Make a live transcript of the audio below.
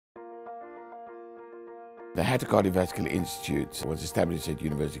The Hatter Cardiovascular Institute was established at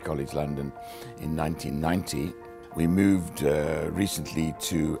University College London in 1990. We moved recently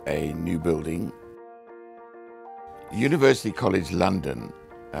to a new building. University College London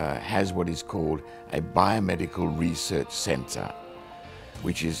has what is called a biomedical research centre,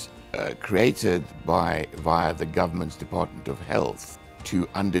 which is created via the government's Department of Health to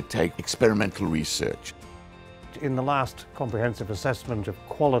undertake experimental research. In the last comprehensive assessment of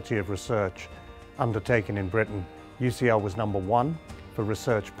quality of research undertaken in Britain, UCL was #1 for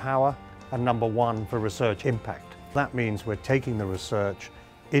research power and #1 for research impact. That means we're taking the research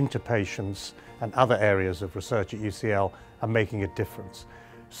into patients and other areas of research at UCL and making a difference.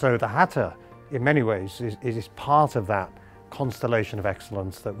 So the Hatter, in many ways, is part of that constellation of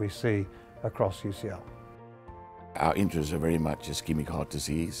excellence that we see across UCL. Our interests are very much ischemic heart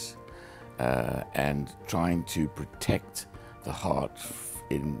disease and trying to protect the heart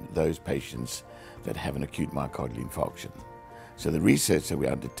in those patients that have an acute myocardial infarction. So the research that we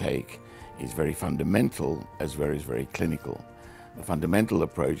undertake is very fundamental as well as very clinical. The fundamental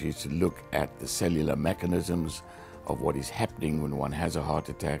approach is to look at the cellular mechanisms of what is happening when one has a heart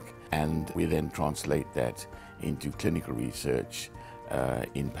attack, and we then translate that into clinical research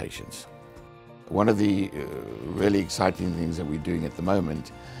in patients. One of the really exciting things that we're doing at the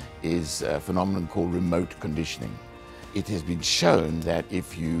moment is a phenomenon called remote conditioning. It has been shown that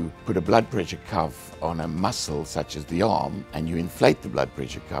if you put a blood pressure cuff on a muscle such as the arm and you inflate the blood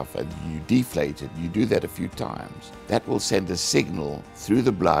pressure cuff and you deflate it, you do that a few times, that will send a signal through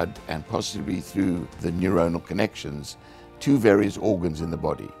the blood and possibly through the neuronal connections to various organs in the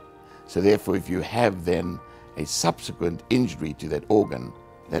body. So therefore, if you have then a subsequent injury to that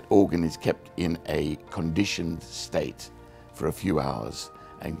organ is kept in a conditioned state for a few hours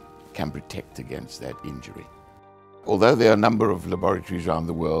and can protect against that injury. Although there are a number of laboratories around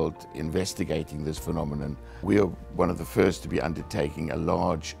the world investigating this phenomenon, we are one of the first to be undertaking a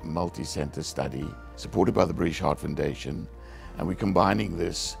large multi-center study supported by the British Heart Foundation, and we're combining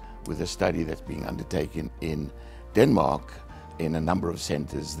this with a study that's being undertaken in Denmark in a number of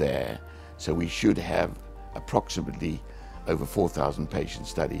centers there. So we should have approximately over 4,000 patient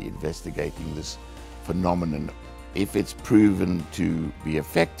study investigating this phenomenon. If it's proven to be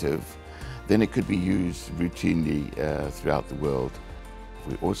effective, then it could be used routinely throughout the world.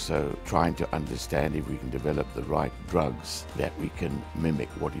 We're also trying to understand if we can develop the right drugs that we can mimic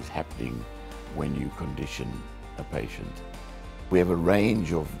what is happening when you condition a patient. We have a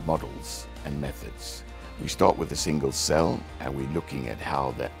range of models and methods. We start with a single cell and we're looking at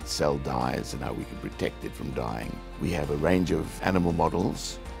how that cell dies and how we can protect it from dying. We have a range of animal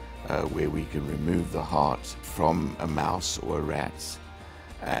models where we can remove the heart from a mouse or a rat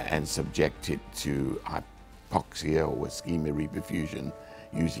and subject it to hypoxia or ischemia reperfusion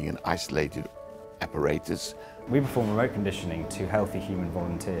using an isolated apparatus. We perform remote conditioning to healthy human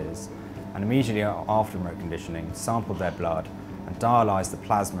volunteers, and immediately after remote conditioning sampled their blood and dialyzed the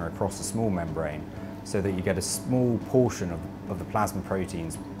plasma across a small membrane so that you get a small portion of the plasma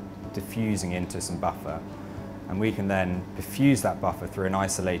proteins diffusing into some buffer, and we can then perfuse that buffer through an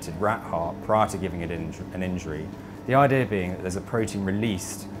isolated rat heart prior to giving it an injury. The idea being that there's a protein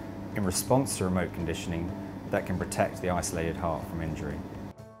released in response to remote conditioning that can protect the isolated heart from injury.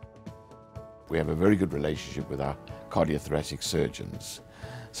 We have a very good relationship with our cardiothoracic surgeons.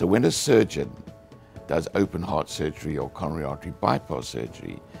 So when a surgeon does open heart surgery or coronary artery bypass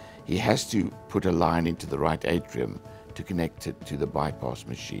surgery, he has to put a line into the right atrium to connect it to the bypass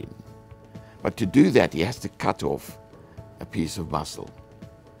machine. But to do that, he has to cut off a piece of muscle.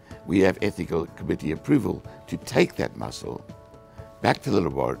 We have ethical committee approval to take that muscle back to the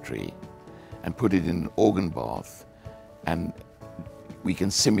laboratory and put it in an organ bath, and we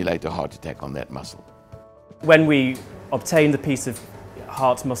can simulate a heart attack on that muscle. When we obtain the piece of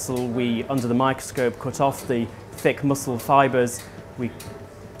heart muscle, we, under the microscope, cut off the thick muscle fibres, we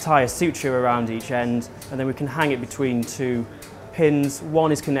tie a suture around each end, and then we can hang it between two pins.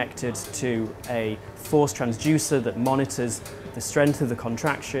 One is connected to a force transducer that monitors the strength of the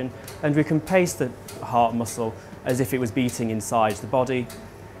contraction, and we can pace the heart muscle as if it was beating inside the body.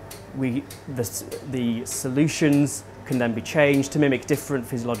 The solutions can then be changed to mimic different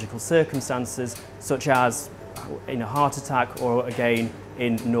physiological circumstances, such as in a heart attack or again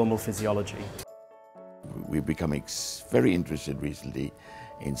in normal physiology. We've become very interested recently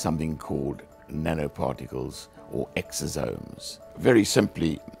in something called nanoparticles or exosomes. Very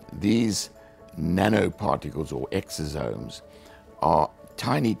simply, these nanoparticles or exosomes are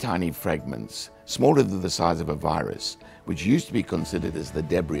tiny, tiny fragments, smaller than the size of a virus, which used to be considered as the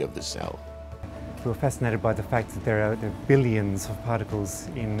debris of the cell. We were fascinated by the fact that there are billions of particles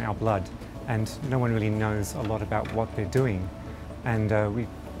in our blood, and no one really knows a lot about what they're doing. And we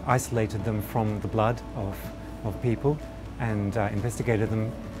isolated them from the blood of people and investigated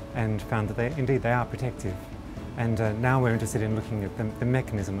them and found that indeed they are protective. And now we're interested in looking at the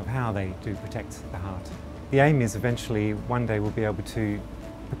mechanism of how they do protect the heart. The aim is eventually one day we'll be able to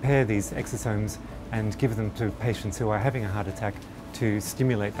prepare these exosomes and give them to patients who are having a heart attack to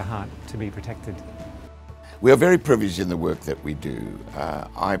stimulate the heart to be protected. We are very privileged in the work that we do.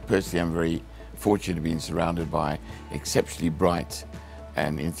 I personally am very fortunate to be surrounded by exceptionally bright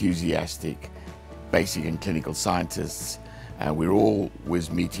and enthusiastic basic and clinical scientists. We're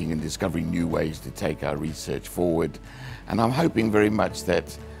always meeting and discovering new ways to take our research forward. And I'm hoping very much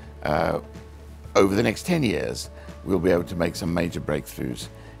that over the next 10 years, we'll be able to make some major breakthroughs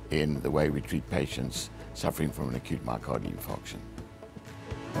in the way we treat patients suffering from an acute myocardial infarction.